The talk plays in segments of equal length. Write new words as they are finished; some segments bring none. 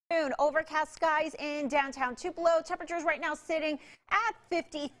Overcast skies in downtown Tupelo. Temperatures right now sitting at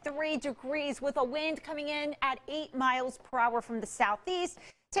 53 degrees with a wind coming in at 8 miles per hour from the southeast.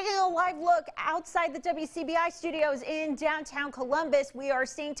 Taking a live look outside the WCBI studios in downtown Columbus, we are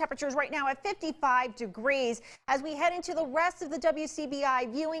seeing temperatures right now at 55 degrees. As we head into the rest of the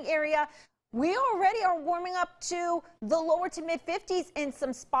WCBI viewing area, we already are warming up to the lower to mid 50s in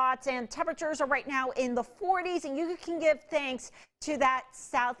some spots, and temperatures are right now in the 40s, and you can give thanks to that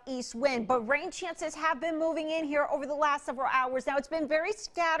southeast wind. But rain chances have been moving in here over the last several hours. Now, it's been very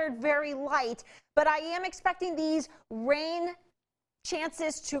scattered, very light, but I am expecting these rain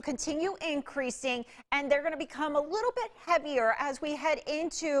chances to continue increasing, and they're going to become a little bit heavier as we head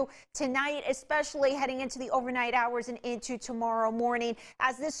into tonight, especially heading into the overnight hours and into tomorrow morning,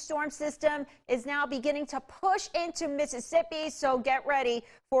 as this storm system is now beginning to push into Mississippi. So get ready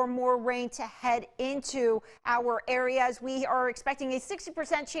for more rain to head into our areas. We are expecting a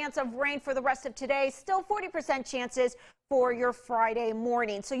 60% chance of rain for the rest of today, still 40% chances for your Friday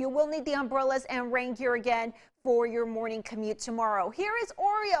morning. So you will need the umbrellas and rain gear again for your morning commute tomorrow. Here is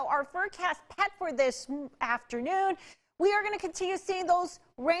Oreo, our forecast pet for this afternoon. We are going to continue seeing those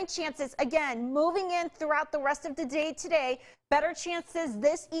rain chances again moving in throughout the rest of the day today. Better chances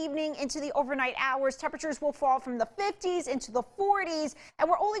this evening into the overnight hours. Temperatures will fall from the 50s into the 40s, and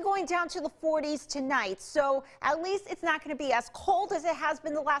we're only going down to the 40s tonight. So at least it's not going to be as cold as it has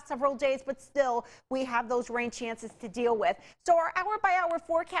been the last several days, but still we have those rain chances to deal with. So our hour-by-hour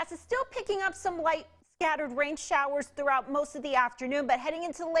forecast is still picking up some light scattered rain showers throughout most of the afternoon, but heading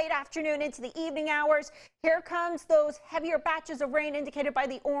into the late afternoon into the evening hours, here comes those heavier batches of rain indicated by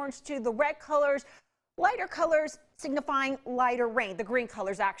the orange to the red colors. Lighter colors signifying lighter rain, the green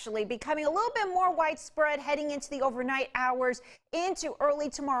colors actually becoming a little bit more widespread heading into the overnight hours into early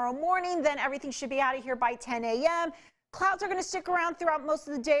tomorrow morning. Then everything should be out of here by 10 a.m. Clouds are going to stick around throughout most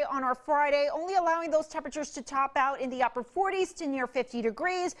of the day on our Friday, only allowing those temperatures to top out in the upper 40s to near 50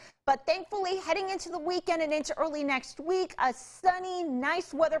 degrees. But thankfully, heading into the weekend and into early next week, a sunny,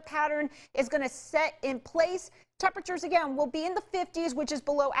 nice weather pattern is going to set in place. Temperatures, again, will be in the 50s, which is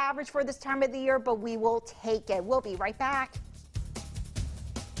below average for this time of the year, but we will take it. We'll be right back.